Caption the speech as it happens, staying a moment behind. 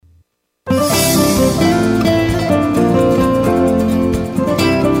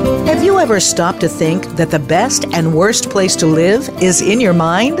ever stop to think that the best and worst place to live is in your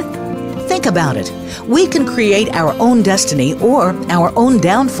mind? Think about it. We can create our own destiny or our own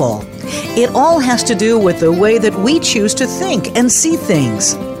downfall. It all has to do with the way that we choose to think and see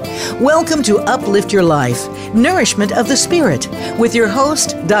things. Welcome to Uplift Your Life, Nourishment of the Spirit, with your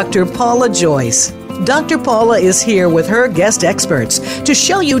host, Dr. Paula Joyce. Dr. Paula is here with her guest experts to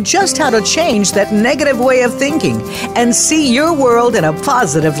show you just how to change that negative way of thinking and see your world in a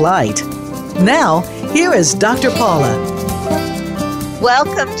positive light. Now, here is Dr. Paula.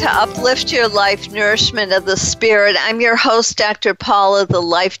 Welcome to Uplift Your Life, Nourishment of the Spirit. I'm your host, Dr. Paula, the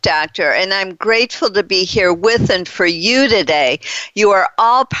Life Doctor, and I'm grateful to be here with and for you today. You are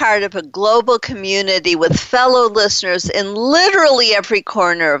all part of a global community with fellow listeners in literally every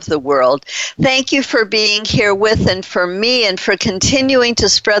corner of the world. Thank you for being here with and for me and for continuing to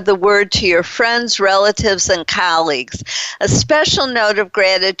spread the word to your friends, relatives, and colleagues. A special note of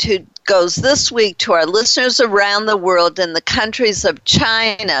gratitude goes this week to our listeners around the world in the countries of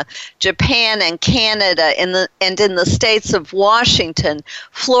China, Japan, and Canada, and in the states of Washington,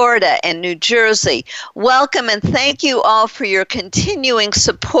 Florida, and New Jersey. Welcome and thank you all for your continuing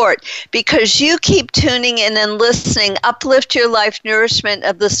support. Because you keep tuning in and listening, Uplift Your Life, Nourishment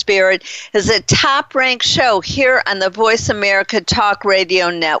of the Spirit is a top-ranked show here on the Voice America Talk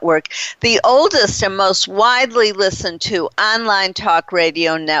Radio Network, the oldest and most widely listened to online talk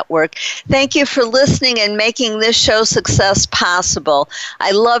radio network. Thank you for listening and making this show success possible.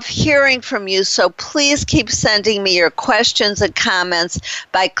 I love hearing from you, so please keep sending me your questions and comments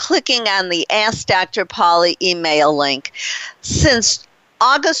by clicking on the Ask Dr. Paula email link. Since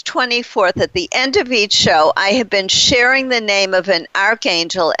August 24th, at the end of each show, I have been sharing the name of an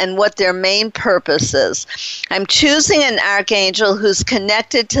archangel and what their main purpose is. I'm choosing an archangel who's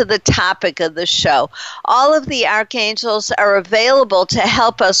connected to the topic of the show. All of the archangels are available to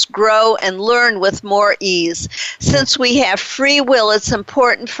help us grow and learn with more ease. Since we have free will, it's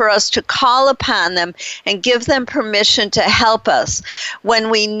important for us to call upon them and give them permission to help us.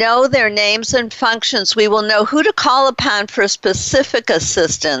 When we know their names and functions, we will know who to call upon for specific assistance.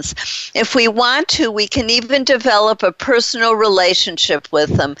 If we want to, we can even develop a personal relationship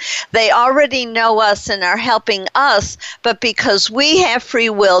with them. They already know us and are helping us, but because we have free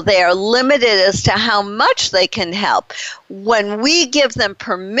will, they are limited as to how much they can help. When we give them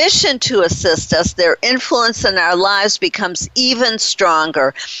permission to assist us, their influence in our lives becomes even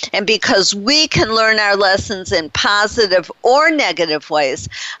stronger. And because we can learn our lessons in positive or negative ways,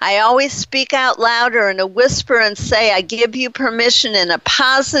 I always speak out loud or in a whisper and say, I give you permission in a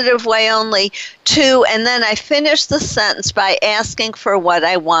positive way only to, and then I finish the sentence by asking for what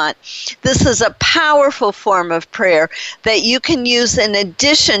I want. This is a powerful form of prayer that you can use in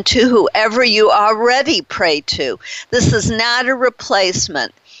addition to whoever you already pray to. This is not a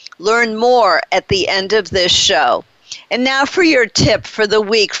replacement. Learn more at the end of this show. And now for your tip for the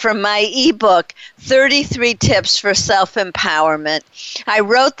week from my ebook, 33 Tips for Self-Empowerment. I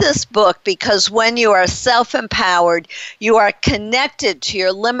wrote this book because when you are self-empowered, you are connected to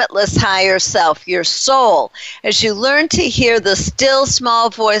your limitless higher self, your soul. As you learn to hear the still small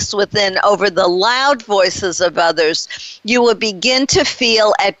voice within over the loud voices of others, you will begin to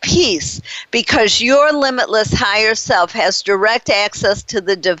feel at peace because your limitless higher self has direct access to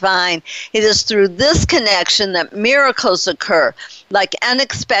the divine. It is through this connection that miracles occur, like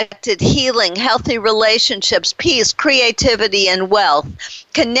unexpected healing, healthy relationships, peace, creativity, and wealth.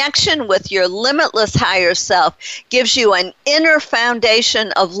 Connection with your limitless higher self gives you an inner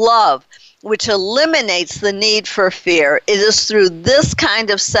foundation of love, which eliminates the need for fear. It is through this kind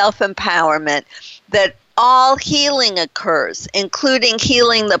of self-empowerment that all healing occurs, including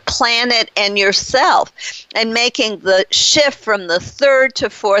healing the planet and yourself, and making the shift from the third to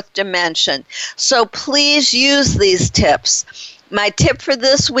fourth dimension. So please use these tips. My tip for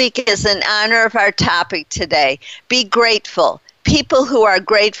this week is in honor of our topic today. Be grateful. People who are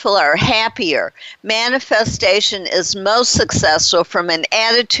grateful are happier. Manifestation is most successful from an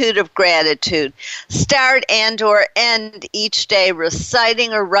attitude of gratitude. Start and or end each day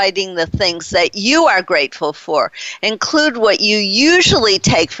reciting or writing the things that you are grateful for. Include what you usually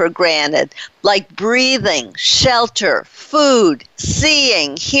take for granted, like breathing, shelter, food,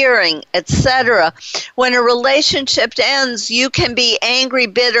 seeing, hearing, etc. When a relationship ends, you can be angry,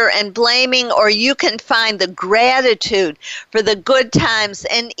 bitter, and blaming, or you can find the gratitude for the good times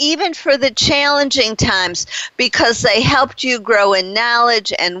and even for the challenging times because they helped you grow in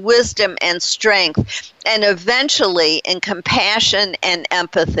knowledge and wisdom and strength, and eventually in compassion and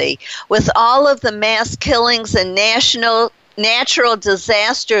empathy. With all of the mass killings and national natural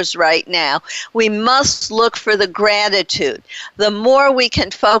disasters right now, we must look for the gratitude. The more we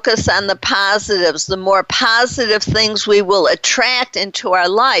can focus on the positives, the more positive things we will attract into our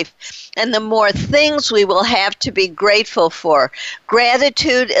life, and the more things we will have to be grateful for.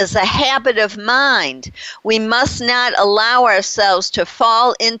 Gratitude is a habit of mind. We must not allow ourselves to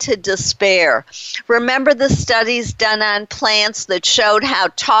fall into despair. Remember the studies done on plants that showed how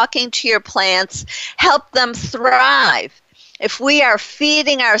talking to your plants helped them thrive. If we are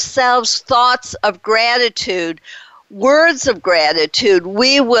feeding ourselves thoughts of gratitude, words of gratitude,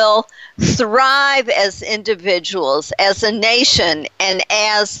 we will thrive as individuals, as a nation, and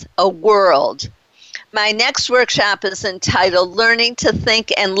as a world. My next workshop is entitled Learning to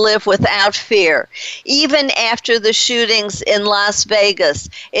Think and Live Without Fear. Even after the shootings in Las Vegas,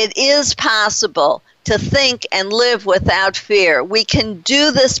 it is possible to think and live without fear. We can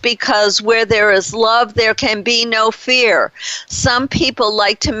do this because where there is love, there can be no fear. Some people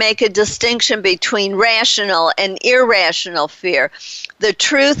like to make a distinction between rational and irrational fear. The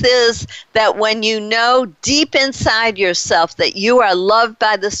truth is that when you know deep inside yourself that you are loved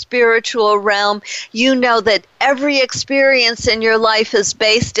by the spiritual realm, you know that every experience in your life is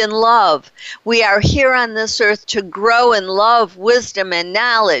based in love. We are here on this earth to grow in love, wisdom, and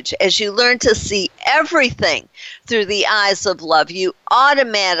knowledge. As you learn to see everything through the eyes of love, you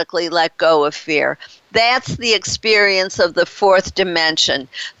automatically let go of fear. That's the experience of the fourth dimension.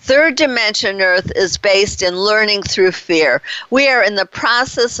 Third dimension Earth is based in learning through fear. We are in the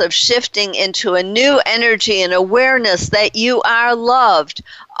process of shifting into a new energy and awareness that you are loved.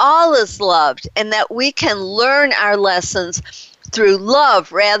 All is loved, and that we can learn our lessons through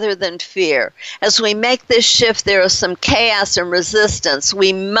love rather than fear. As we make this shift, there is some chaos and resistance.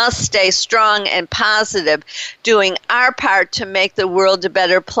 We must stay strong and positive, doing our part to make the world a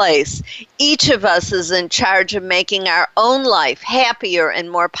better place. Each of us is in charge of making our own life happier and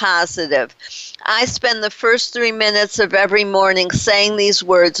more positive. I spend the first 3 minutes of every morning saying these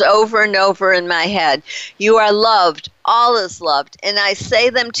words over and over in my head. You are loved. All is loved. And I say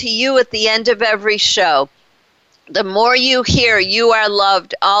them to you at the end of every show. The more you hear you are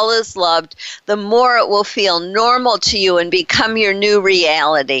loved, all is loved, the more it will feel normal to you and become your new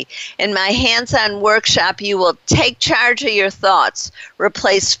reality. In my hands-on workshop, you will take charge of your thoughts,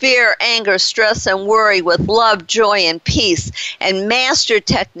 replace fear, anger, stress, and worry with love, joy, and peace, and master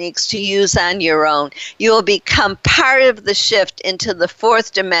techniques to use on your own. You will become part of the shift into the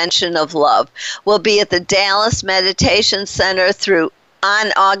fourth dimension of love. We'll be at the Dallas Meditation Center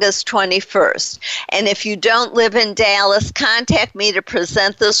on August 21st. And if you don't live in Dallas, contact me to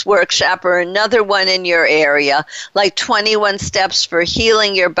present this workshop or another one in your area, like 21 Steps for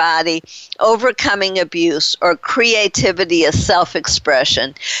Healing Your Body, Overcoming Abuse, or Creativity as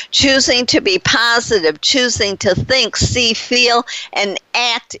Self-Expression. Choosing to be positive, choosing to think, see, feel, and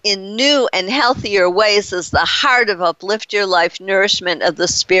act in new and healthier ways is the heart of Uplift Your Life Nourishment of the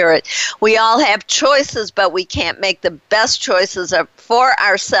Spirit. We all have choices, but we can't make the best choices for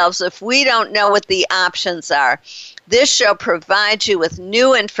ourselves if we don't know what the options are. This show provides you with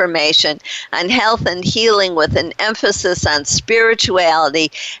new information on health and healing with an emphasis on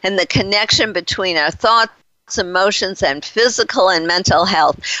spirituality and the connection between our thoughts, emotions, and physical and mental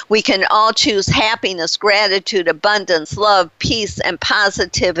health. We can all choose happiness, gratitude, abundance, love, peace, and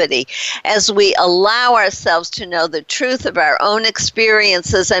positivity as we allow ourselves to know the truth of our own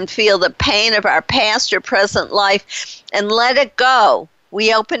experiences and feel the pain of our past or present life and let it go.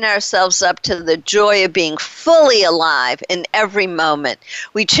 We open ourselves up to the joy of being fully alive in every moment.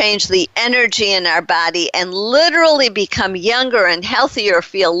 We change the energy in our body and literally become younger and healthier,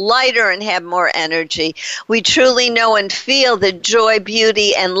 feel lighter and have more energy. We truly know and feel the joy,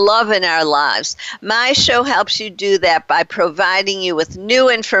 beauty, and love in our lives. My show helps you do that by providing you with new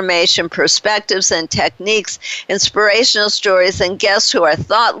information, perspectives, and techniques, inspirational stories, and guests who are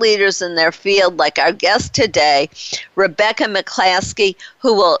thought leaders in their field, like our guest today, Rebecca McClaskey,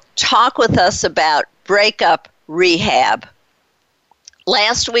 who will talk with us about breakup rehab.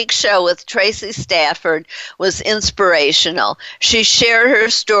 Last week's show with Tracy Stafford was inspirational. She shared her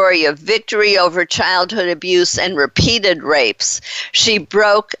story of victory over childhood abuse and repeated rapes. She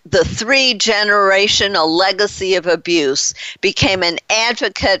broke the 3-generational legacy of abuse, became an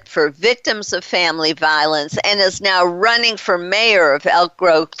advocate for victims of family violence, and is now running for mayor of Elk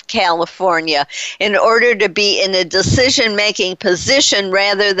Grove, California, in order to be in a decision-making position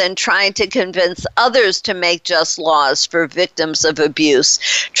rather than trying to convince others to make just laws for victims of abuse. abuse.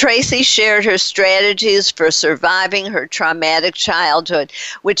 Tracy shared her strategies for surviving her traumatic childhood,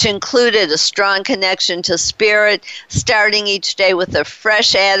 which included a strong connection to spirit, starting each day with a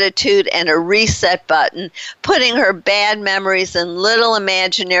fresh attitude and a reset button, putting her bad memories in little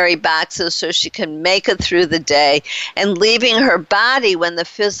imaginary boxes so she can make it through the day, and leaving her body when the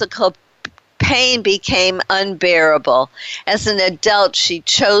physical pain became unbearable. As an adult, she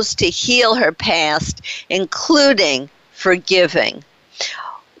chose to heal her past, including forgiving.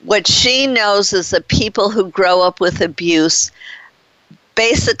 What she knows is that people who grow up with abuse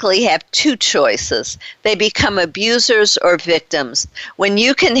basically have two choices. They become abusers or victims. When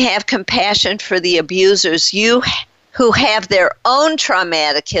you can have compassion for the abusers, who have their own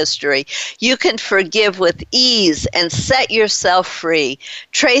traumatic history, you can forgive with ease and set yourself free.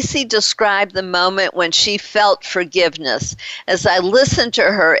 Tracy described the moment when she felt forgiveness. As I listened to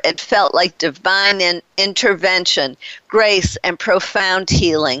her, it felt like divine intervention, grace, and profound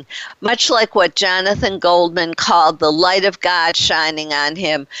healing, much like what Jonathan Goldman called the light of God shining on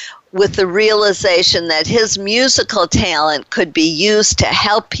him, with the realization that his musical talent could be used to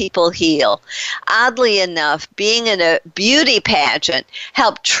help people heal. Oddly enough, being in a beauty pageant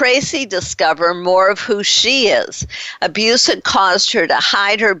helped Tracy discover more of who she is. Abuse had caused her to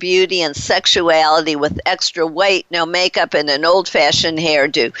hide her beauty and sexuality with extra weight, no makeup, and an old-fashioned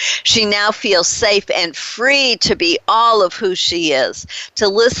hairdo. She now feels safe and free to be all of who she is. To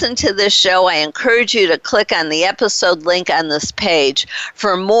listen to this show, I encourage you to click on the episode link on this page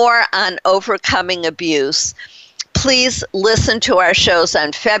for more on overcoming abuse. Please listen to our shows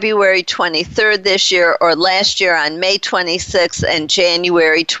on February 23rd this year, or last year on May 26th and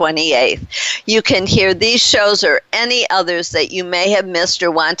January 28th. You can hear these shows or any others that you may have missed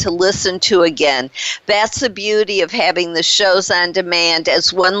or want to listen to again. That's the beauty of having the shows on demand.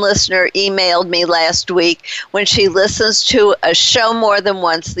 As one listener emailed me last week, when she listens to a show more than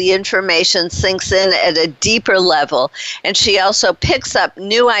once, the information sinks in at a deeper level, and she also picks up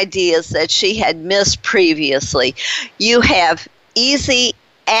new ideas that she had missed previously. You have easy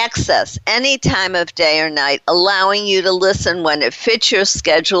access any time of day or night, allowing you to listen when it fits your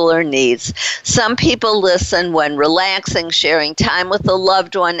schedule or needs. Some people listen when relaxing, sharing time with a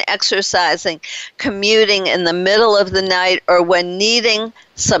loved one, exercising, commuting in the middle of the night, or when needing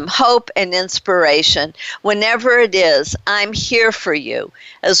some hope and inspiration. Whenever it is, I'm here for you.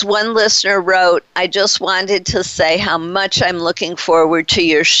 As one listener wrote, I just wanted to say how much I'm looking forward to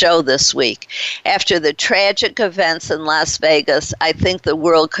your show this week. After the tragic events in Las Vegas, I think the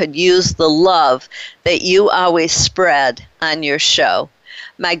world could use the love that you always spread on your show.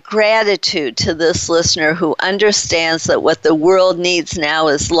 My gratitude to this listener who understands that what the world needs now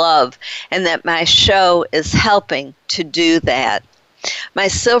is love, and that my show is helping to do that. My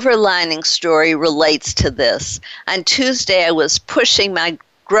silver lining story relates to this. On Tuesday, I was pushing my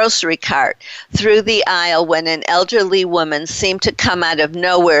grocery cart through the aisle when an elderly woman seemed to come out of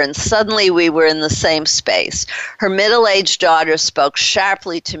nowhere, and suddenly we were in the same space. Her middle-aged daughter spoke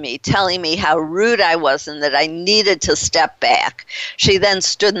sharply to me, telling me how rude I was and that I needed to step back. She then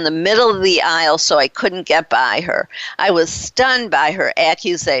stood in the middle of the aisle so I couldn't get by her. I was stunned by her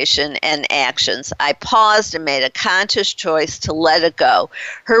accusation and actions. I paused and made a conscious choice to let it go.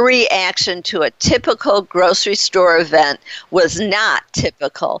 Her reaction to a typical grocery store event was not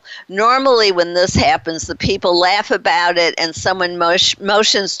typical. Normally, when this happens, the people laugh about it and someone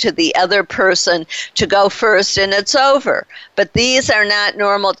motions to the other person to go first and it's over. But these are not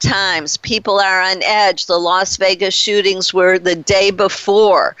normal times. People are on edge. The Las Vegas shootings were the day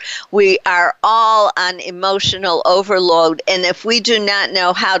before. We are all on emotional overload. And if we do not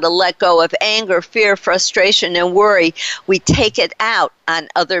know how to let go of anger, fear, frustration, and worry, we take it out on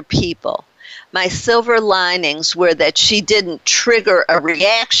other people. My silver linings were that she didn't trigger a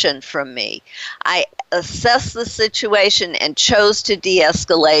reaction from me. I assessed the situation and chose to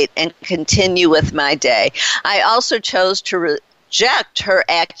de-escalate and continue with my day. I also chose to reject her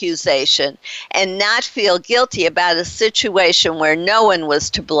accusation and not feel guilty about a situation where no one was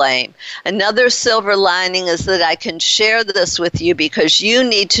to blame. Another silver lining is that I can share this with you because you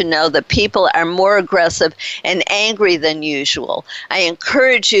need to know that people are more aggressive and angry than usual. I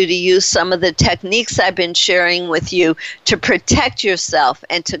encourage you to use some of the techniques I've been sharing with you to protect yourself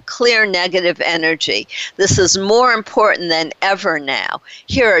and to clear negative energy. This is more important than ever now.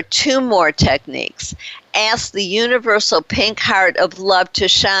 Here are two more techniques. Ask the universal pink heart of love to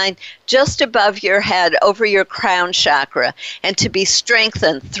shine just above your head over your crown chakra and to be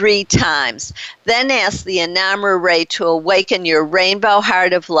strengthened 3 times. Then ask the Anamra ray to awaken your rainbow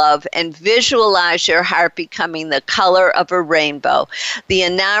heart of love and visualize your heart becoming the color of a rainbow. The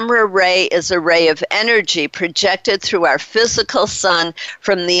Anamra ray is a ray of energy projected through our physical sun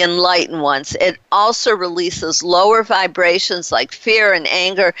from the enlightened ones. It also releases lower vibrations like fear and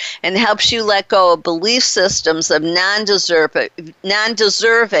anger and helps you let go of belief systems of non-deserving,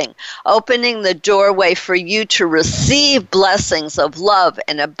 opening the doorway for you to receive blessings of love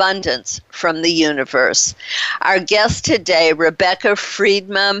and abundance from the universe. Our guest today, Rebecca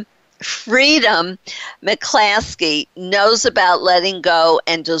Freedom McClaskey, knows about letting go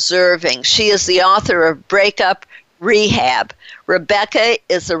and deserving. She is the author of Breakup Rehab. Rebecca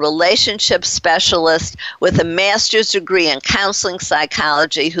is a relationship specialist with a master's degree in counseling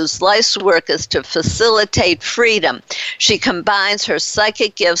psychology whose life's work is to facilitate freedom. She combines her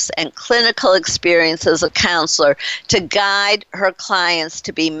psychic gifts and clinical experience as a counselor to guide her clients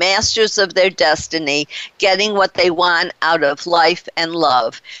to be masters of their destiny, getting what they want out of life and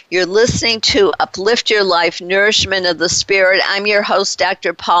love. You're listening to Uplift Your Life, Nourishment of the Spirit. I'm your host,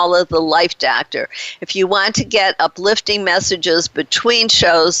 Dr. Paula, the Life Doctor. If you want to get uplifting messages between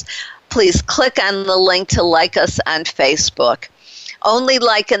shows, please click on the link to like us on Facebook. Only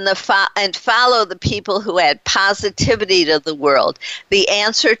like and follow the people who add positivity to the world. The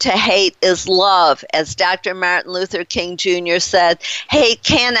answer to hate is love. As Dr. Martin Luther King Jr. said, hate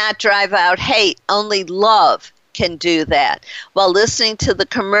cannot drive out hate. Only love can do that. While listening to the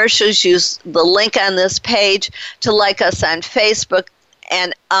commercials, use the link on this page to like us on Facebook,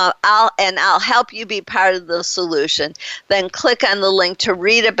 and I'll help you be part of the solution. Then click on the link to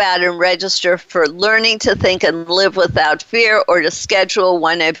read about and register for Learning to Think and Live Without Fear, or to schedule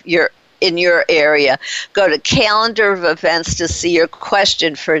one in your area. Go to calendar of events to see your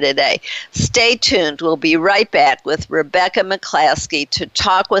question for today. Stay tuned. We'll be right back with Rebecca McClaskey to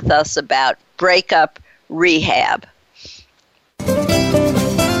talk with us about breakup rehab.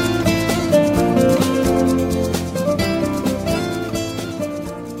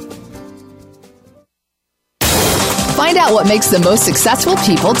 Find out what makes the most successful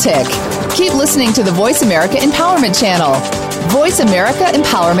people tick. Keep listening to the Voice America Empowerment Channel.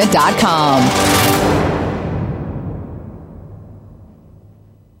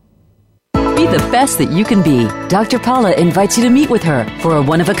 VoiceAmericaEmpowerment.com. Be the best that you can be. Dr. Paula invites you to meet with her for a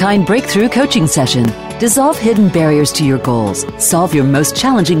one-of-a-kind breakthrough coaching session. Dissolve hidden barriers to your goals, solve your most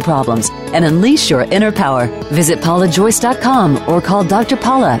challenging problems, and unleash your inner power. Visit paulajoyce.com or call Dr.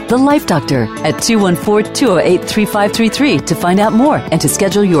 Paula, the Life Doctor, at 214-208-3533 to find out more and to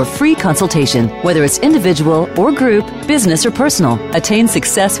schedule your free consultation. Whether it's individual or group, business or personal, attain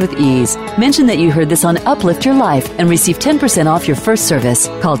success with ease. Mention that you heard this on Uplift Your Life and receive 10% off your first service.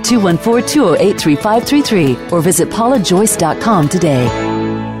 Call 214-208-3533 or visit paulajoyce.com today.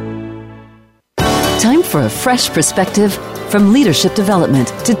 Time for a fresh perspective. From leadership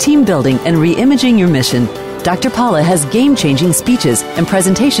development to team building and re-imaging your mission, Dr. Paula has game-changing speeches and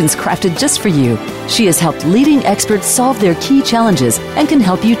presentations crafted just for you. She has helped leading experts solve their key challenges and can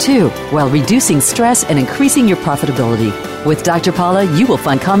help you too, while reducing stress and increasing your profitability. With Dr. Paula, you will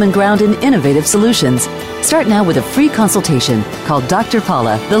find common ground and innovative solutions. Start now with a free consultation. Call Dr.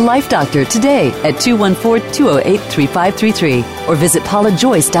 Paula, the Life Doctor, today at 214-208-3533 or visit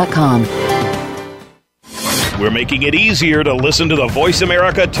paulajoyce.com. We're making it easier to listen to the Voice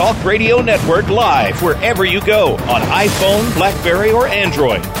America Talk Radio Network live wherever you go on iPhone, BlackBerry, or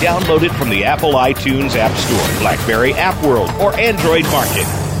Android. Download it from the Apple iTunes App Store, BlackBerry App World, or Android Market.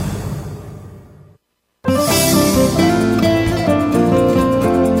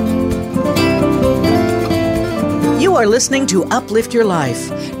 You are listening to Uplift Your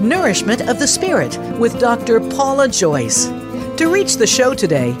Life, Nourishment of the Spirit with Dr. Paula Joyce. To reach the show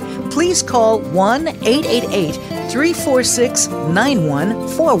today, please call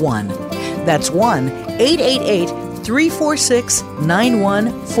 1-888-346-9141. That's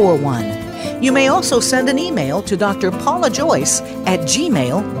 1-888-346-9141. You may also send an email to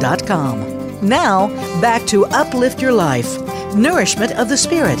drpaulajoyce@gmail.com. Now, back to Uplift Your Life, Nourishment of the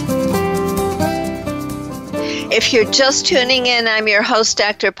Spirit. If you're just tuning in, I'm your host,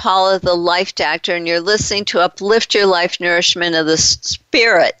 Dr. Paula, the Life Doctor, and you're listening to Uplift Your Life, Nourishment of the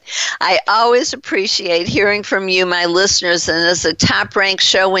spirit. I always appreciate hearing from you, my listeners, and as a top-ranked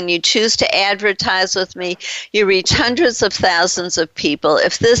show, when you choose to advertise with me, you reach hundreds of thousands of people.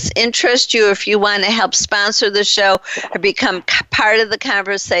 If this interests you, if you want to help sponsor the show or become part of the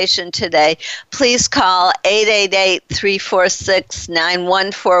conversation today, please call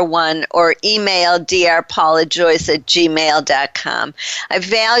 888-346-9141 or email drpaulajoyce@gmail.com. I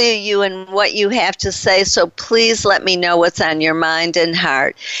value you and what you have to say, so please let me know what's on your mind and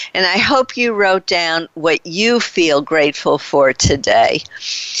heart. And I hope you wrote down what you feel grateful for today.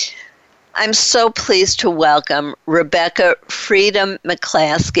 I'm so pleased to welcome Rebecca Freedom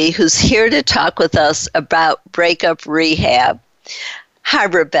McClaskey, who's here to talk with us about breakup rehab. Hi,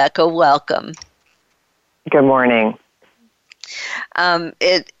 Rebecca. Welcome. Good morning.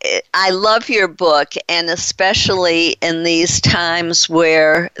 I love your book, and especially in these times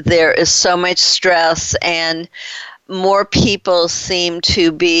where there is so much stress and more people seem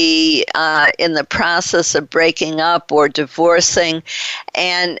to be in the process of breaking up or divorcing.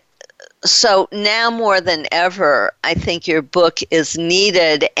 And so now more than ever, I think your book is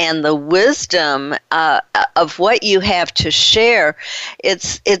needed, and the wisdom of what you have to share,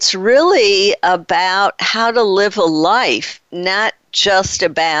 it's really about how to live a life, not just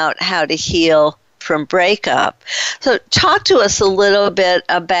about how to heal from breakup. So talk to us a little bit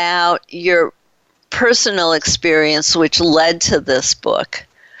about your personal experience which led to this book.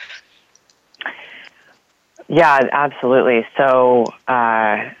 Yeah, absolutely. So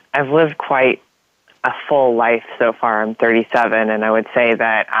I've lived quite a full life so far. I'm 37, and I would say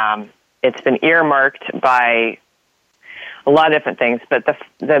that it's been earmarked by a lot of different things, but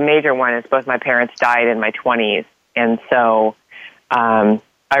the major one is both my parents died in my 20s, and so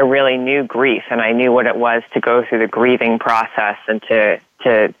I really knew grief, and I knew what it was to go through the grieving process, and to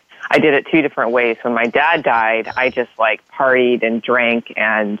I did it two different ways. When my dad died, I just partied and drank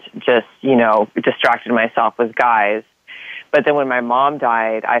and just, distracted myself with guys. But then when my mom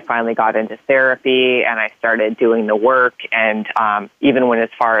died, I finally got into therapy and I started doing the work, and even went as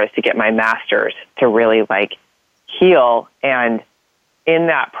far as to get my master's to really heal. And in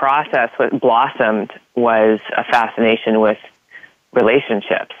that process, what blossomed was a fascination with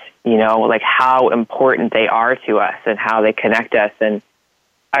relationships, how important they are to us and how they connect us. And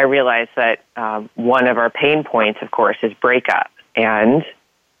I realized that one of our pain points, of course, is breakup. And,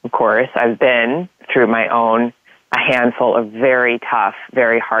 of course, I've been through my own a handful of very tough,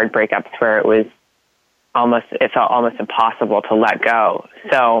 very hard breakups where it felt almost impossible to let go.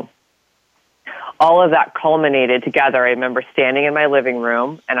 So all of that culminated together. I remember standing in my living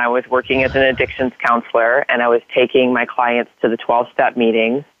room, and I was working as an addictions counselor, and I was taking my clients to the 12-step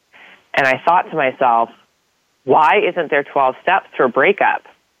meetings, and I thought to myself, why isn't there 12 steps for breakup?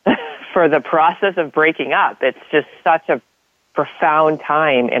 For the process of breaking up. It's just such a profound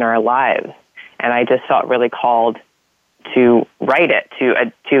time in our lives. And I just felt really called to write it,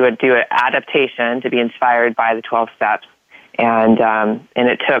 to do an adaptation, to be inspired by the 12 steps. And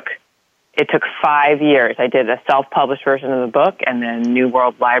it took 5 years. I did a self-published version of the book, and then New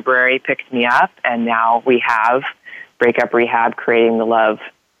World Library picked me up, and now we have Breakup Rehab, Creating the Love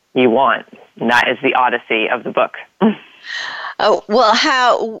You Want. And that is the odyssey of the book. Oh,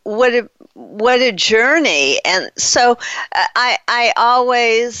 well, what a journey. And so I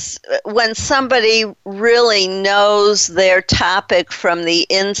always, when somebody really knows their topic from the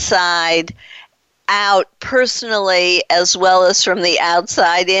inside out personally as well as from the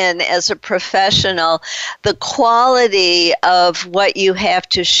outside in as a professional, the quality of what you have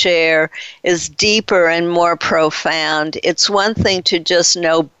to share is deeper and more profound. It's one thing to just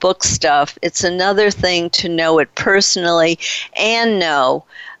know book stuff. It's another thing to know it personally and know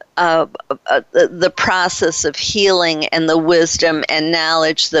the process of healing and the wisdom and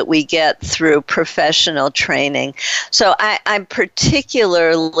knowledge that we get through professional training. So I'm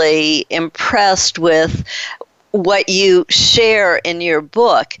particularly impressed with what you share in your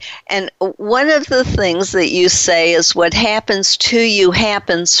book. And one of the things that you say is what happens to you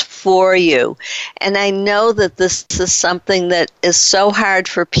happens for you. And I know that this is something that is so hard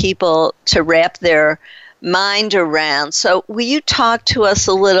for people to wrap their mind around. So will you talk to us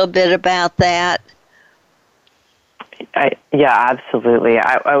a little bit about that? Yeah, absolutely.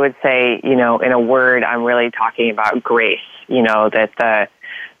 I would say, in a word, I'm really talking about grace, that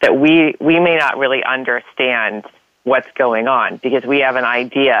we may not really understand what's going on because we have an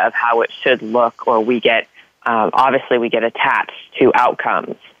idea of how it should look, or we get, obviously we get attached to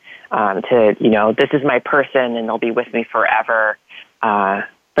outcomes, this is my person and they'll be with me forever.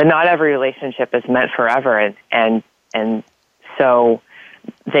 But not every relationship is meant forever, and so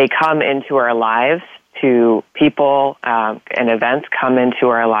they come into our lives to people and events come into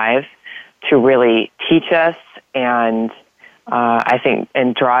our lives to really teach us and I think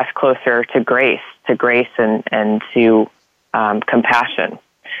and draw us closer to grace and to compassion.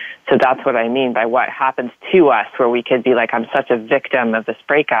 So that's what I mean by what happens to us, where we could be like, I'm such a victim of this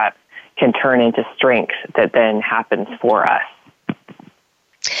breakup, can turn into strength that then happens for us.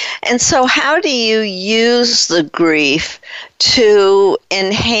 And so how do you use the grief to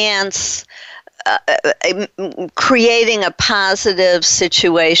enhance creating a positive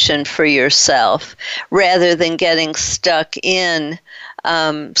situation for yourself rather than getting stuck in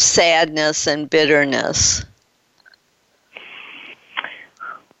sadness and bitterness?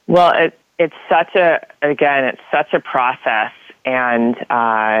 Well, it's such a process, and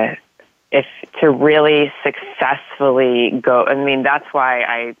if to really successfully go, I mean, that's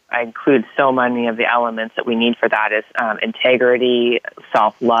why I include so many of the elements that we need for that is integrity,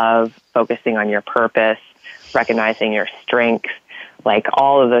 self-love, focusing on your purpose, recognizing your strengths, like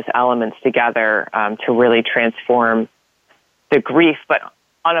all of those elements together to really transform the grief. But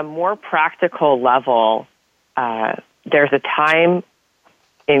on a more practical level, there's a time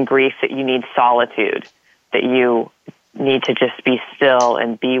in grief that you need solitude, that you need to just be still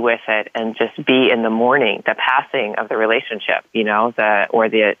and be with it and just be in the mourning, the passing of the relationship,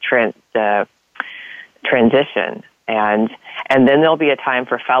 the transition. And then there'll be a time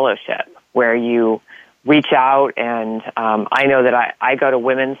for fellowship where you reach out. And I know that I go to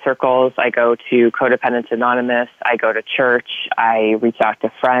women's circles, I go to Codependence Anonymous, I go to church, I reach out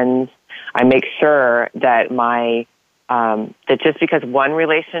to friends. I make sure that that just because one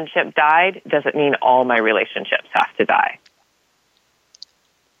relationship died doesn't mean all my relationships have to die.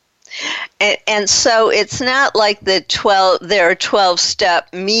 And so it's not like there are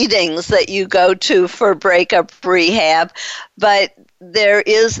 12-step meetings that you go to for breakup rehab, but there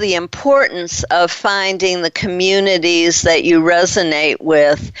is the importance of finding the communities that you resonate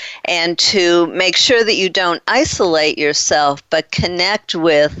with and to make sure that you don't isolate yourself, but connect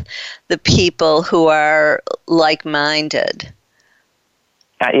with the people who are like-minded.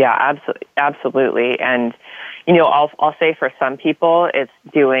 Yeah, absolutely. And I'll say for some people, it's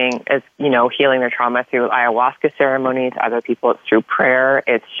healing their trauma through ayahuasca ceremonies. Other people, it's through prayer.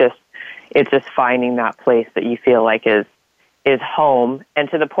 It's just finding that place that you feel like is home. And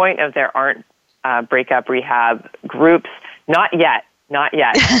to the point of there aren't breakup rehab groups, not yet,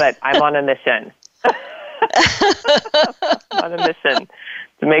 but I'm on a mission. I'm on a mission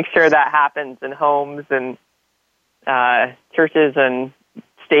to make sure that happens in homes and churches and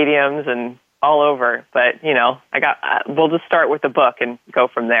stadiums and all over. But, we'll just start with the book and go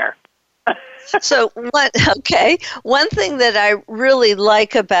from there. So, one thing that I really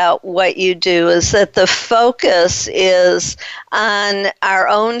like about what you do is that the focus is on our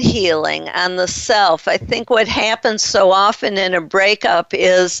own healing, on the self. I think what happens so often in a breakup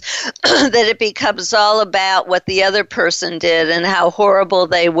is that it becomes all about what the other person did and how horrible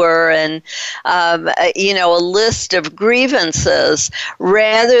they were and, a list of grievances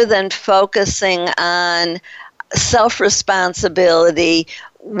rather than focusing on self-responsibility.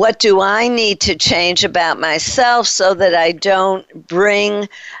 What do I need to change about myself so that I don't bring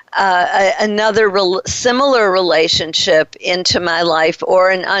another similar relationship into my life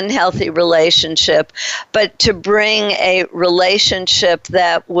or an unhealthy relationship, but to bring a relationship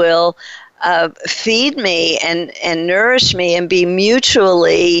that will feed me and nourish me and be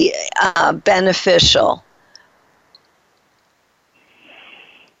mutually beneficial?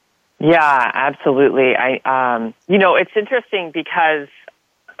 Yeah, absolutely. It's interesting because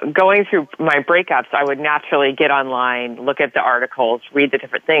going through my breakups, I would naturally get online, look at the articles, read the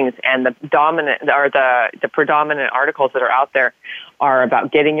different things, and the predominant articles that are out there are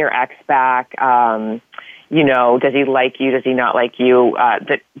about getting your ex back. Does he like you? Does he not like you?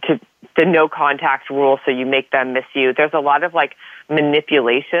 The no contact rule, so you make them miss you. There's a lot of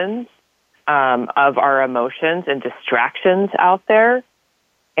manipulations of our emotions and distractions out there,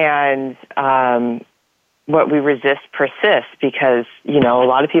 and what we resist persists because, a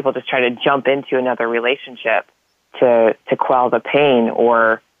lot of people just try to jump into another relationship to quell the pain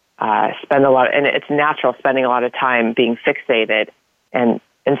or spend and it's natural spending a lot of time being fixated. And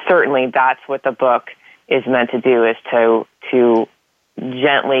certainly that's what the book is meant to do, is to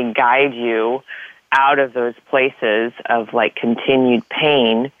gently guide you out of those places of continued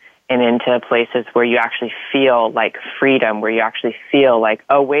pain and into places where you actually feel like freedom, where you actually feel like,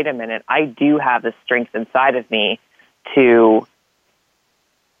 oh, wait a minute, I do have the strength inside of me to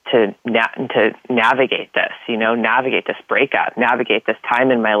navigate this, navigate this breakup, navigate this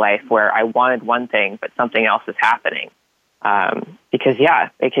time in my life where I wanted one thing, but something else is happening. Because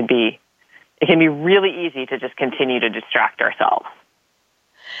it it can be really easy to just continue to distract ourselves.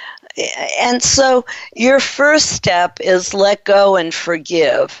 And so your first step is let go and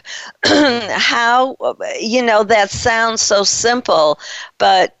forgive. How, that sounds so simple,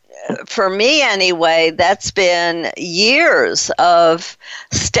 but for me anyway, that's been years of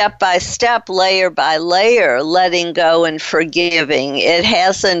step by step, layer by layer, letting go and forgiving. It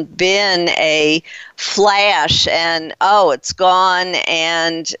hasn't been a flash and, it's gone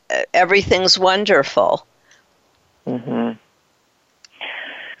and everything's wonderful. Mm-hmm.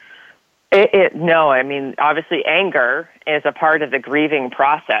 No, I mean, obviously anger is a part of the grieving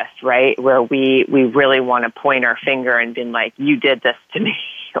process, right? Where we really want to point our finger and be like, you did this to me.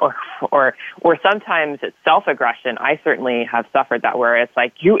 Or sometimes it's self-aggression. I certainly have suffered that, where it's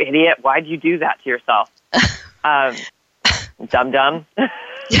like, you idiot, why'd you do that to yourself? Dumb.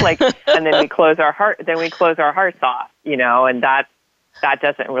 And then we close our hearts off, and that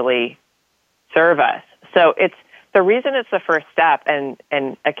doesn't really serve us. So it's the reason it's the first step, and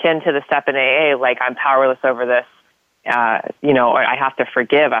akin to the step in AA, like I'm powerless over this, or I have to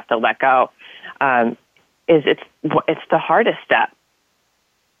forgive, I have to let go, is it's the hardest step.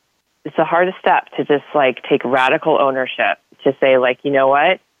 It's the hardest step to just take radical ownership, to say you know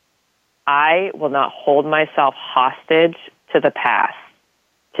what? I will not hold myself hostage to the past.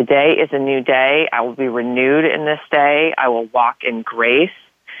 Today is a new day. I will be renewed in this day. I will walk in grace.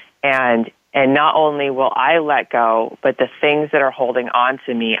 And not only will I let go, but the things that are holding on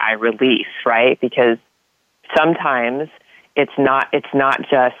to me, I release, right? Because sometimes it's not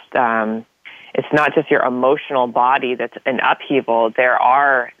just your emotional body that's an upheaval. There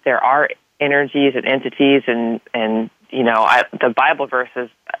are energies and entities, and the Bible verses,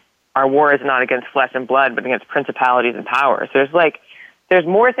 our war is not against flesh and blood, but against principalities and powers. There's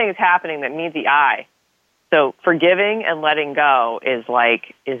more things happening that meet the eye. So forgiving and letting go is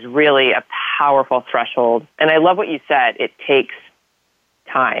really a powerful threshold. And I love what you said. It takes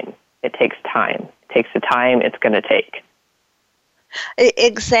time. It takes time. It takes the time it's going to take.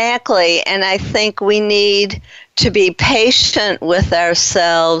 Exactly. And I think we need to be patient with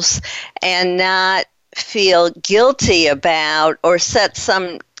ourselves and not feel guilty about or set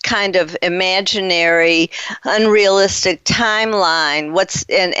some kind of imaginary, unrealistic timeline.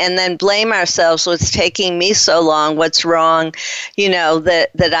 And then blame ourselves. What's taking me so long? What's wrong?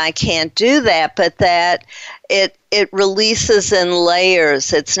 That I can't do that, but that it releases in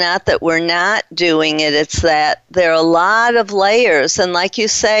layers. It's not that we're not doing it. It's that there are a lot of layers, and like you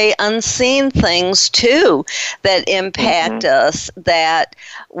say, unseen things too that impact us that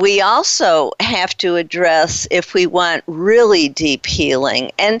we also have to address if we want really deep healing.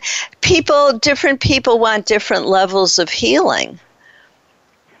 And different people want different levels of healing.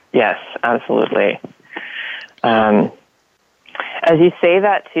 Yes, absolutely. As you say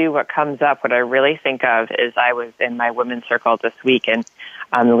that too, what comes up, what I really think of is I was in my women's circle this week, and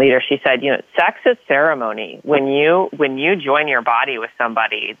the leader, she said, sex is ceremony. When you join your body with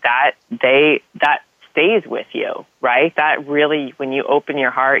somebody, that stays with you, right? That really, when you open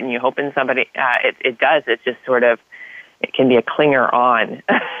your heart and you open somebody, it does. It's just sort of, it can be a clinger on,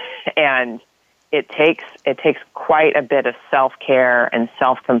 and it takes quite a bit of self-care and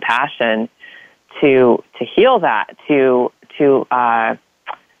self-compassion to heal that, to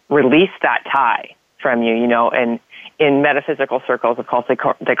release that tie from you, and in metaphysical circles, of course,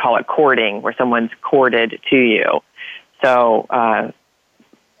 they call it courting, where someone's courted to you. So,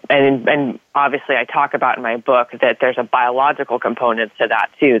 and obviously I talk about in my book that there's a biological component to that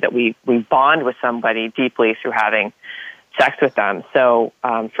too, that we bond with somebody deeply through having sex with them. So,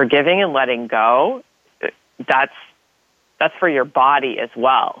 forgiving and letting go, that's for your body as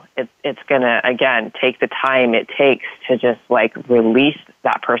well. It's going to, again, take the time it takes to just release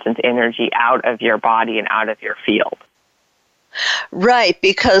that person's energy out of your body and out of your field. Right,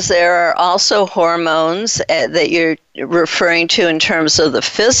 because there are also hormones that you're referring to in terms of the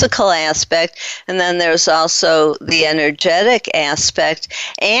physical aspect, and then there's also the energetic aspect.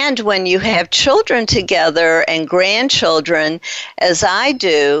 And when you have children together and grandchildren, as I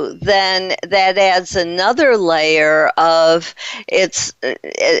do, then that adds another layer of, it's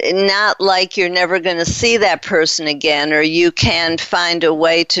not like you're never going to see that person again, or you can find a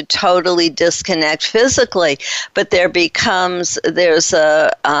way to totally disconnect physically, but there's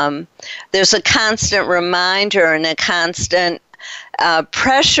a constant reminder and a constant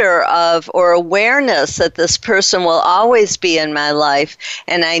pressure or awareness that this person will always be in my life,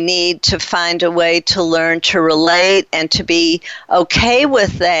 and I need to find a way to learn to relate and to be okay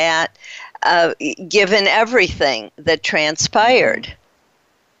with that, given everything that transpired.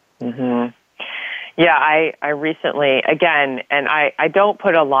 Mm-hmm. Yeah, I recently, again, and I don't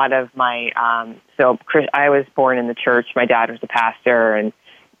put a lot of my, I was born in the church. My dad was a pastor,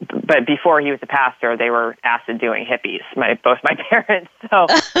 but before he was a pastor, they were acid-doing hippies, both my parents. So,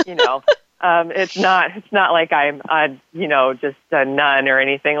 it's not like I'm, just a nun or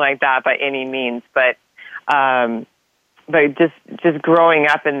anything like that by any means, but just growing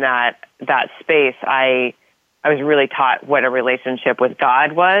up in that space, I was really taught what a relationship with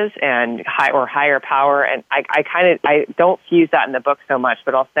God was and higher power. And I don't fuse that in the book so much,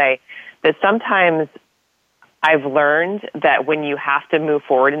 but I'll say that sometimes I've learned that when you have to move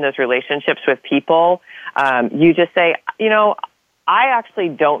forward in those relationships with people, you just say, I actually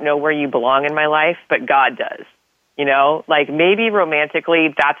don't know where you belong in my life, but God does. Like maybe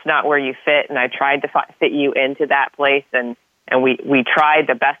romantically, that's not where you fit. And I tried to fit you into that place and we tried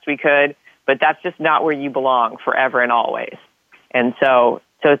the best we could. But that's just not where you belong forever and always. And so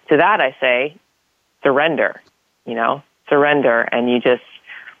to that I say, surrender, surrender, and you just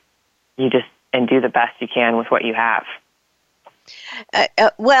and do the best you can with what you have.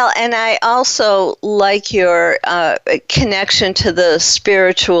 Well, and I also like your connection to the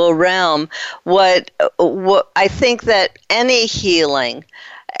spiritual realm. What I think that any healing,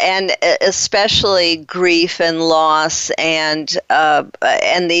 and especially grief and loss and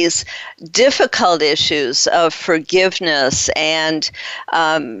these difficult issues of forgiveness and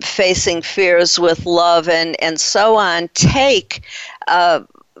facing fears with love and so on, take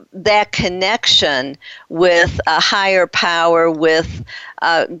that connection with a higher power, with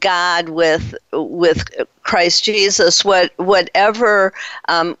God, with Christ Jesus, whatever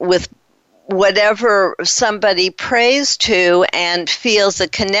somebody prays to and feels a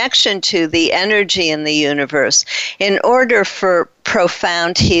connection to, the energy in the universe, in order for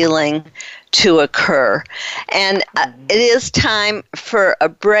profound healing to occur. And it is time for a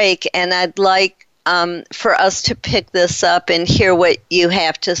break, and I'd like for us to pick this up and hear what you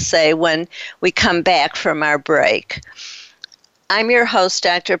have to say when we come back from our break. I'm your host,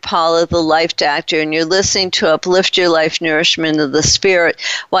 Dr. Paula, the Life Doctor, and you're listening to Uplift Your Life, Nourishment of the Spirit.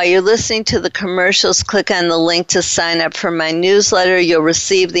 While you're listening to the commercials, click on the link to sign up for my newsletter. You'll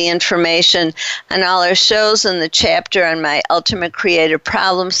receive the information on all our shows and the chapter on my Ultimate Creative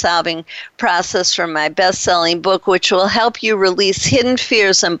Problem-Solving Process from my best-selling book, which will help you release hidden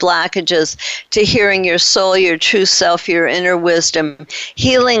fears and blockages to hearing your soul, your true self, your inner wisdom,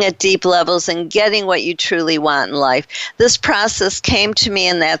 healing at deep levels, and getting what you truly want in life. This process came to me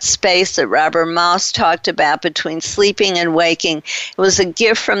in that space that Robert Moss talked about between sleeping and waking. It was a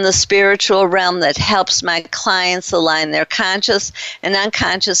gift from the spiritual realm that helps my clients align their conscious and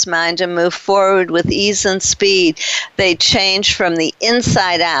unconscious mind to move forward with ease and speed. They change from the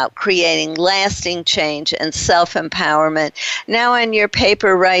inside out, creating lasting change and self-empowerment. Now on your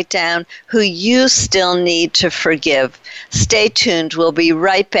paper, write down who you still need to forgive. Stay tuned. We'll be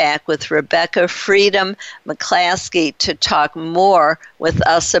right back with Rebecca Freedom McClaskey to talk more with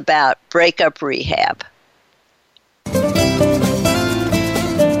us about breakup rehab.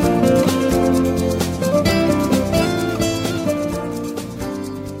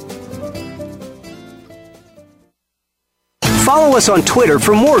 Follow us on Twitter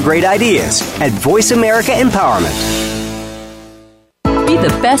for more great ideas at Voice America Empowerment. Be the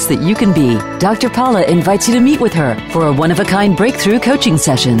best that you can be. Dr. Paula invites you to meet with her for a one-of-a-kind breakthrough coaching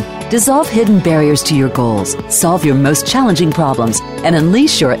session. Dissolve hidden barriers to your goals, solve your most challenging problems, and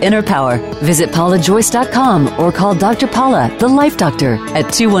unleash your inner power. Visit paulajoyce.com or call Dr. Paula, the Life Doctor, at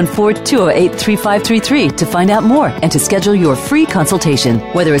 214-208-3533 to find out more and to schedule your free consultation.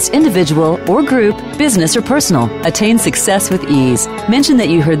 Whether it's individual or group, business or personal, attain success with ease. Mention that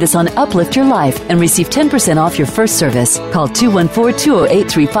you heard this on Uplift Your Life and receive 10% off your first service. Call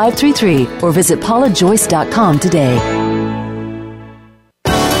 214-208-3533 or visit paulajoyce.com today.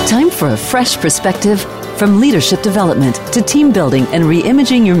 Time for a fresh perspective. From leadership development to team building and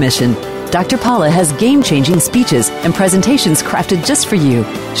re-imaging your mission, Dr. Paula has game-changing speeches and presentations crafted just for you.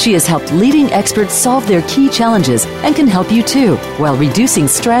 She has helped leading experts solve their key challenges and can help you too, while reducing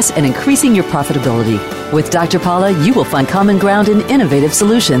stress and increasing your profitability. With Dr. Paula, you will find common ground and innovative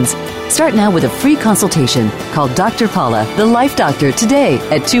solutions. Start now with a free consultation. Call Dr. Paula, the Life Doctor, today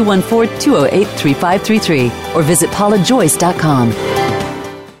at 214-208-3533 or visit paulajoyce.com.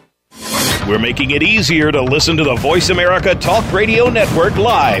 We're making it easier to listen to the Voice America Talk Radio Network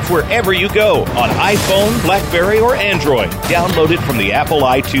live wherever you go on iPhone, BlackBerry, or Android. Download it from the Apple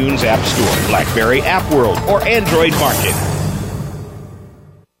iTunes App Store, BlackBerry App World, or Android Market.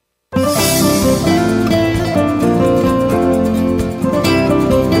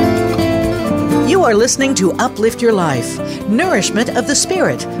 You are listening to Uplift Your Life. Nourishment of the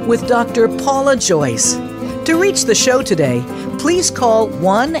Spirit with Dr. Paula Joyce. To reach the show today, please call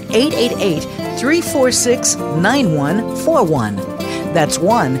 1-888-346-9141. That's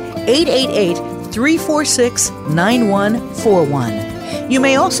 1-888-346-9141. You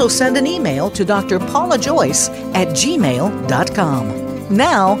may also send an email to drpaulajoyce@gmail.com.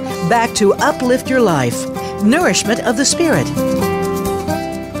 Now, back to Uplift Your Life, Nourishment of the Spirit.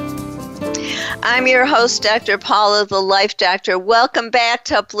 I'm your host, Dr. Paula, the Life Doctor. Welcome back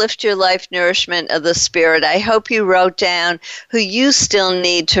to Uplift Your Life, Nourishment of the Spirit. I hope you wrote down who you still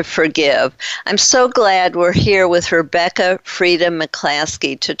need to forgive. I'm so glad we're here with Rebecca Frieda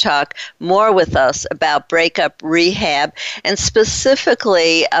McClaskey to talk more with us about breakup rehab and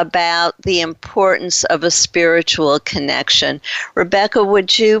specifically about the importance of a spiritual connection. Rebecca,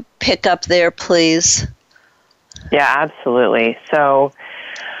 would you pick up there, please? Yeah, absolutely. So,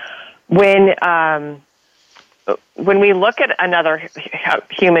 when we look at another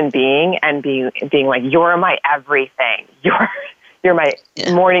human being and being like, you're my everything, you're my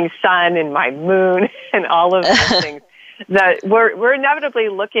morning sun and my moon and all of those things, that we're inevitably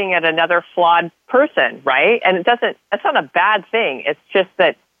looking at another flawed person, right? And that's not a bad thing. It's just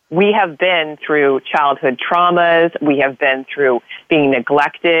that we have been through childhood traumas, we have been through being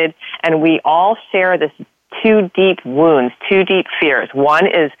neglected, and we all share this two deep wounds, two deep fears. One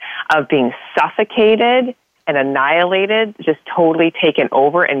is of being suffocated and annihilated, just totally taken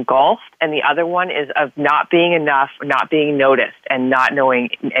over, engulfed. And the other one is of not being enough, not being noticed, and not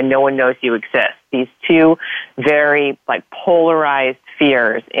knowing, and no one knows you exist. These two very polarized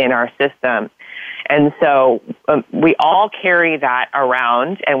fears in our system. And so we all carry that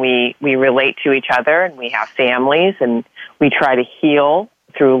around, and we relate to each other, and we have families, and we try to heal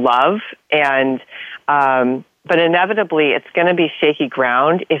through love. And but inevitably, it's going to be shaky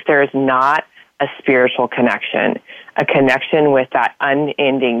ground if there is not a spiritual connection, a connection with that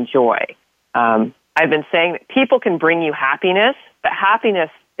unending joy. I've been saying that people can bring you happiness, but happiness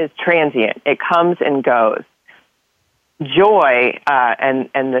is transient. It comes and goes. Joy, and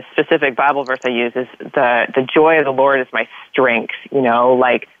the specific Bible verse I use is the joy of the Lord is my strength.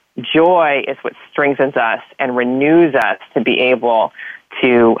 Joy is what strengthens us and renews us to be able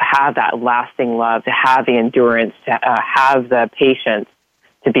to have that lasting love, to have the endurance, to have the patience,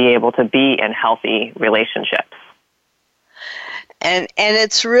 to be able to be in healthy relationships. And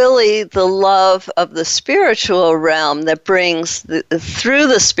it's really the love of the spiritual realm that brings, through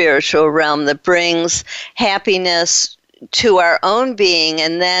the spiritual realm, that brings happiness to our own being,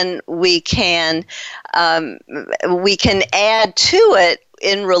 and then we can add to it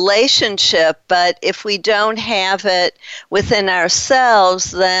in relationship. But if we don't have it within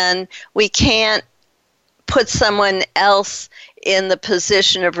ourselves, then we can't put someone else in the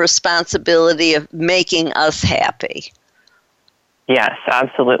position of responsibility of making us happy. Yes,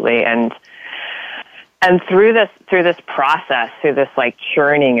 absolutely. And through this process, through this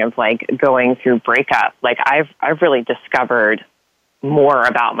churning of going through breakup, I've really discovered more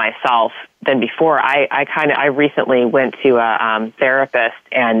about myself than before. I recently went to a therapist,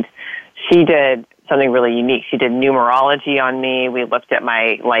 and she did something really unique. She did numerology on me. We looked at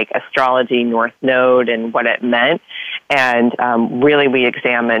my astrology North Node and what it meant, and really we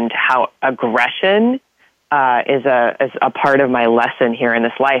examined how aggression is a part of my lesson here in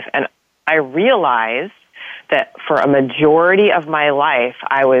this life. And I realized that for a majority of my life,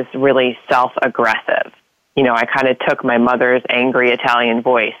 I was really self-aggressive. I kind of took my mother's angry Italian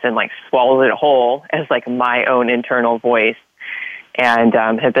voice and swallowed it whole as my own internal voice, and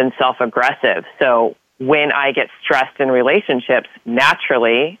have been self-aggressive. So when I get stressed in relationships,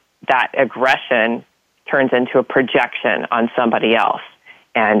 naturally that aggression turns into a projection on somebody else,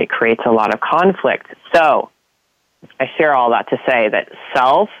 and it creates a lot of conflict. So I share all that to say that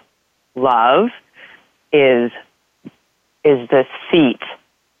self-love is the seat.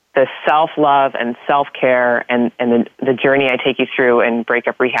 The self-love and self-care and the journey I take you through in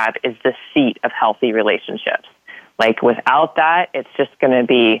breakup rehab is the seat of healthy relationships. Without that, it's just going to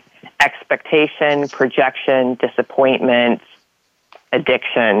be expectation, projection, disappointment,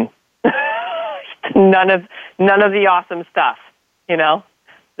 addiction. None of the awesome stuff, and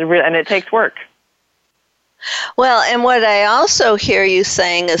it takes work. Well, and what I also hear you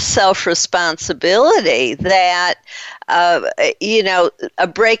saying is self-responsibility, that, a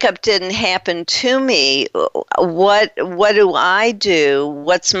breakup didn't happen to me. What do I do?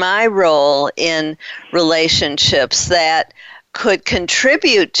 What's my role in relationships that could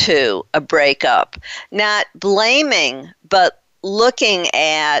contribute to a breakup? Not blaming, but looking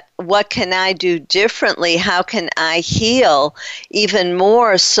at what can I do differently, how can I heal even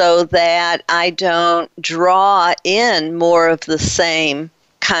more so that I don't draw in more of the same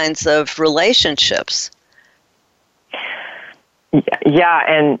kinds of relationships. Yeah,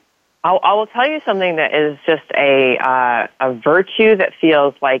 and I will tell you something that is just a virtue that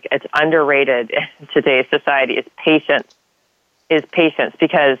feels like it's underrated in today's society is patience.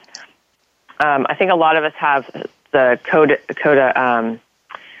 Because I think a lot of us have the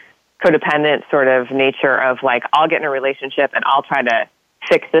codependent sort of nature of like, I'll get in a relationship and I'll try to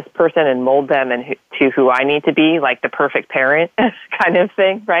fix this person and mold them to who I need to be, like the perfect parent kind of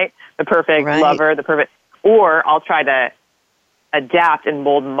thing, right? The perfect lover, or I'll try to adapt and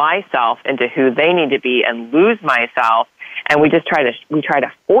mold myself into who they need to be and lose myself. And we try to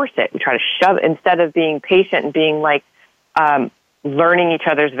force it. We try to shove it instead of being patient and being like, learning each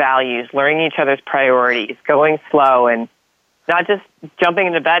other's values, learning each other's priorities, going slow and not just jumping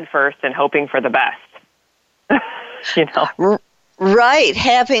into bed first and hoping for the best. You know? Right,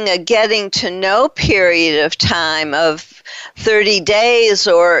 having a getting to know period of time of 30 days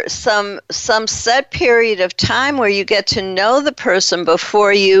or some set period of time where you get to know the person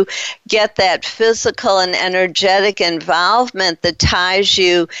before you get that physical and energetic involvement that ties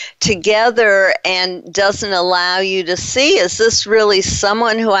you together and doesn't allow you to see, is this really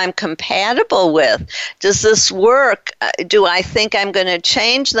someone who I'm compatible with? Does this work? Do I think I'm going to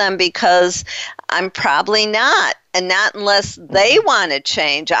change them? Because I'm probably not. And not unless they want to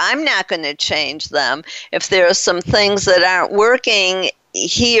change. I'm not going to change them. If there are some things that aren't working,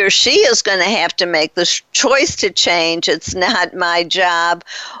 he or she is going to have to make the choice to change. It's not my job.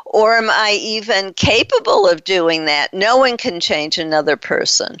 Or am I even capable of doing that? No one can change another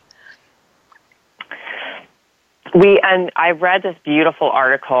person. And I read this beautiful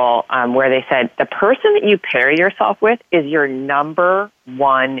article where they said the person that you pair yourself with is your number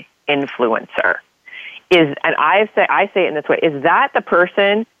one influencer. And I say it in this way, is that the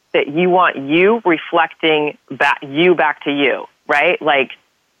person that you want you reflecting back to you, right? Like,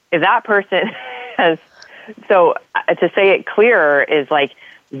 if that person has, so to say it clearer is like,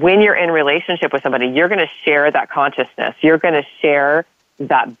 when you're in relationship with somebody, you're going to share that consciousness. You're going to share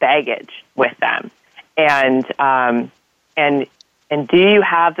that baggage with them. And do you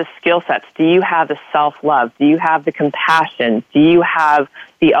have the skill sets? Do you have the self-love? Do you have the compassion? Do you have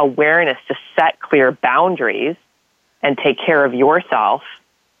the awareness to set clear boundaries and take care of yourself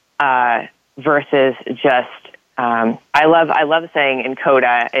versus just, I love saying in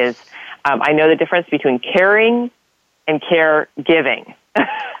CODA is, I know the difference between caring and caregiving.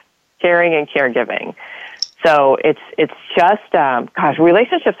 Caring and caregiving. So it's just,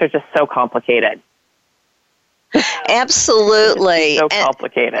 relationships are just so complicated. Absolutely. It's so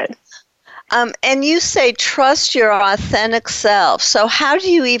complicated. And you say trust your authentic self. So how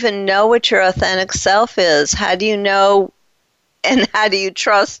do you even know what your authentic self is? How do you know, and how do you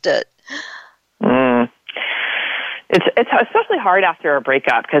trust it? It's especially hard after a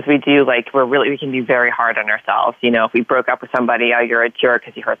breakup because we can be very hard on ourselves. You know, if we broke up with somebody, you're a jerk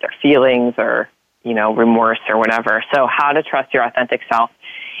because you hurt their feelings or, you know, remorse or whatever. So how to trust your authentic self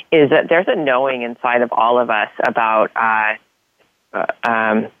is that there's a knowing inside of all of us about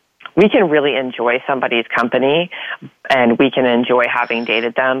we can really enjoy somebody's company and we can enjoy having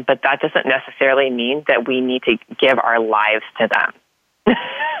dated them, but that doesn't necessarily mean that we need to give our lives to them.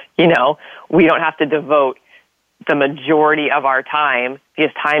 You know, we don't have to devote the majority of our time,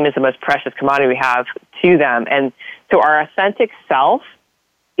 because time is the most precious commodity we have, to them. And so our authentic self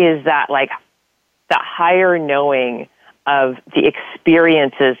is that higher knowing of the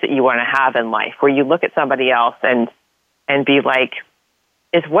experiences that you want to have in life, where you look at somebody else and be like,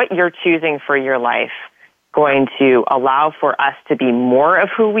 is what you're choosing for your life going to allow for us to be more of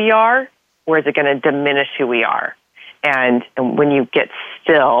who we are, or is it going to diminish who we are? And when you get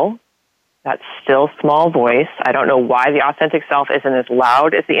still, that still small voice, I don't know why the authentic self isn't as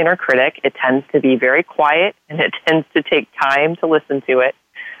loud as the inner critic. It tends to be very quiet, and it tends to take time to listen to it.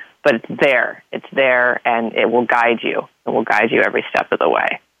 But it's there, and it will guide you. It will guide you every step of the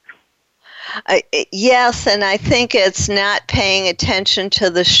way. Yes, and I think it's not paying attention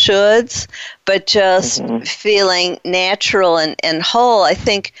to the shoulds, but just feeling natural and whole. I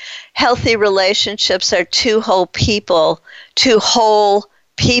think healthy relationships are two whole people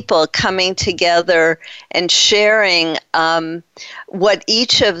coming together and sharing what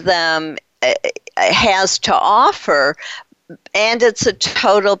each of them has to offer. And it's a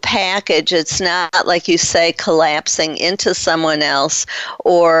total package. It's not, like you say, collapsing into someone else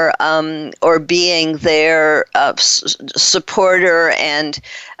or being their supporter and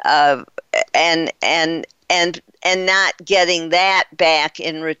and not getting that back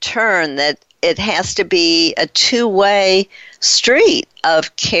in return, that it has to be a two-way street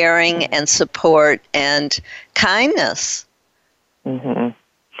of caring and support and kindness. Mm-hmm.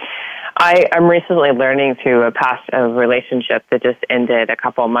 I'm recently learning through a relationship that just ended a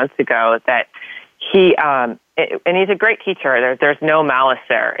couple of months ago that and he's a great teacher. There's no malice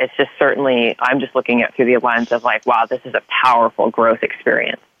there. It's just certainly, I'm just looking at through the lens of like, wow, this is a powerful growth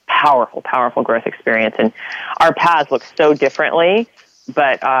experience. Powerful growth experience. And our paths look so differently,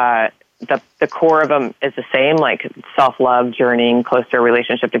 but the core of them is the same, like self-love, journeying, closer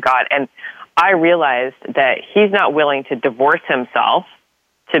relationship to God. And I realized that he's not willing to divorce himself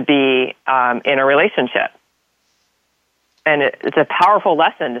to be in a relationship. And it's a powerful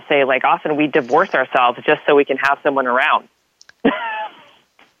lesson to say, like, often we divorce ourselves just so we can have someone around,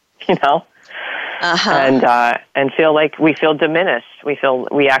 you know? And feel like we feel diminished. We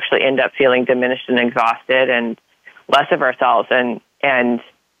actually end up feeling diminished and exhausted and less of ourselves. That's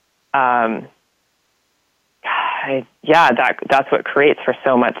what creates for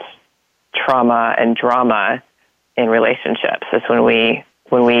so much trauma and drama in relationships. Is when we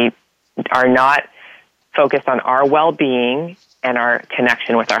are not focused on our well-being and our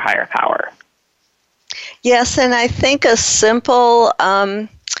connection with our higher power. Yes, and I think a simple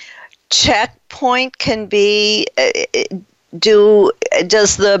checkpoint can be, does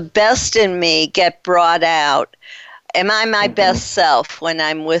the best in me get brought out? Am I my best self when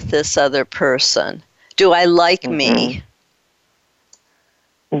I'm with this other person? Do I like me?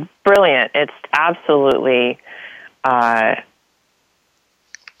 Brilliant. It's absolutely...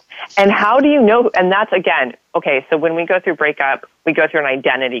 and how do you know? And that's, again, okay, so when we go through breakup, we go through an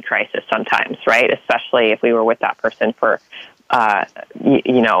identity crisis sometimes, right? Especially if we were with that person for, a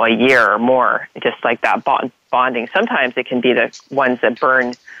year or more, just like that bonding. Sometimes it can be the ones that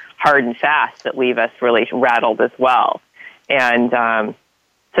burn hard and fast that leave us really rattled as well. And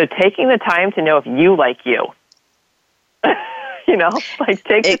so taking the time to know if you like you,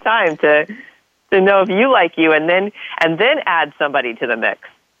 take the time to know if you like you, and then add somebody to the mix.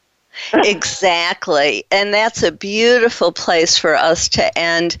 Exactly. And that's a beautiful place for us to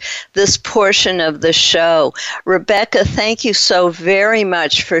end this portion of the show. Rebecca, thank you so very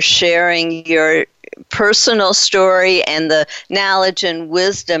much for sharing your personal story and the knowledge and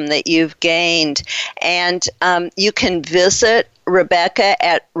wisdom that you've gained. And you can visit Rebecca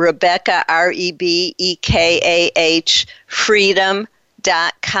at Rebecca, REBEKAH, freedom.com.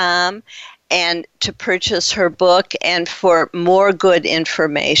 and to purchase her book and for more good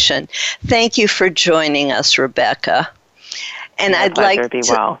information. Thank you for joining us, Rebecca. And I'd like to be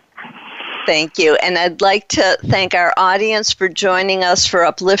well. Thank you. And I'd like to thank our audience for joining us for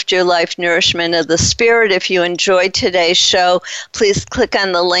Uplift Your Life Nourishment of the Spirit. If you enjoyed today's show, please click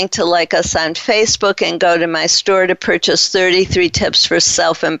on the link to like us on Facebook and go to my store to purchase 33 tips for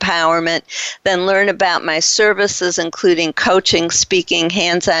self-empowerment. Then learn about my services, including coaching, speaking,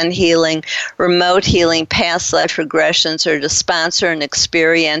 hands-on healing, remote healing, past life regressions, or to sponsor an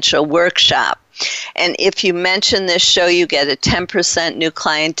experiential workshop. And if you mention this show, you get a 10% new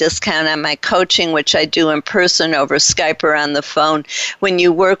client discount on my coaching, which I do in person, over Skype, or on the phone. When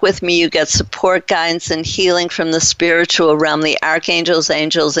you work with me, you get support, guidance, and healing from the spiritual realm. The archangels,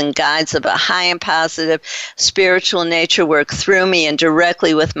 angels, and guides of a high and positive spiritual nature work through me and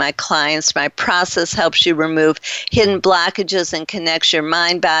directly with my clients. My process helps you remove hidden blockages and connects your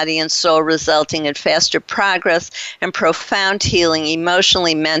mind, body, and soul, resulting in faster progress and profound healing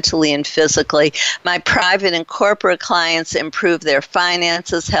emotionally, mentally, and physically. My private and corporate clients improve their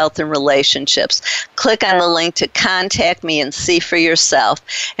finances, health, and relationships. Click on the link to contact me and see for yourself.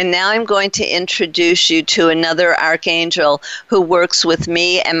 And now I'm going to introduce you to another archangel who works with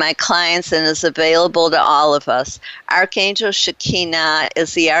me and my clients and is available to all of us. Archangel Shekinah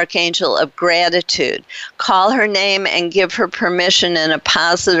is the archangel of gratitude. Call her name and give her permission in a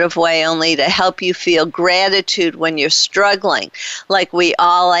positive way only to help you feel gratitude when you're struggling, like we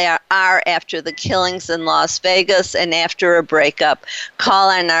all are after the killings in Las Vegas and after a breakup. Call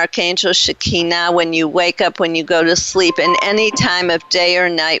on Archangel Shekinah when you wake up, when you go to sleep, and any time of day or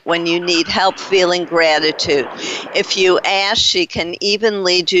night when you need help feeling gratitude. If you ask, she can even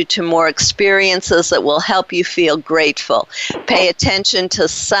lead you to more experiences that will help you feel grateful. Pay attention to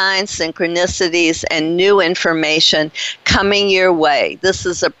signs, synchronicities, and new information coming your way. This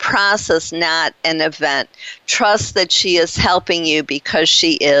is a process, not an event. Trust that she is helping you because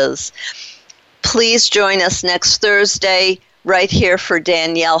she is. Please join us next Thursday right here for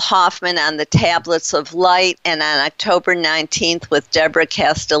Danielle Hoffman on the Tablets of Light, and on October 19th with Deborah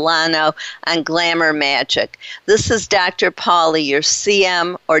Castellano on Glamour Magic. This is Dr. Paula, your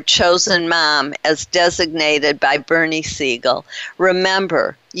CM or chosen mom, as designated by Bernie Siegel.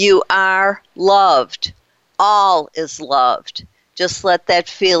 Remember, you are loved. All is loved. Just let that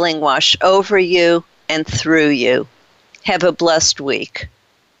feeling wash over you and through you. Have a blessed week.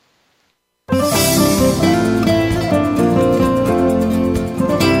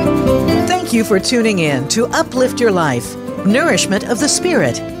 Thank you for tuning in to Uplift Your Life, Nourishment of the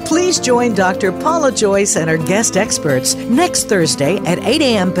Spirit. Please join Dr. Paula Joyce and her guest experts next Thursday at 8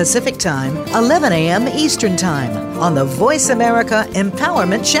 a.m. Pacific Time, 11 a.m. Eastern Time on the Voice America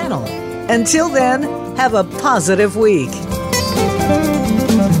Empowerment Channel. Until then, have a positive week.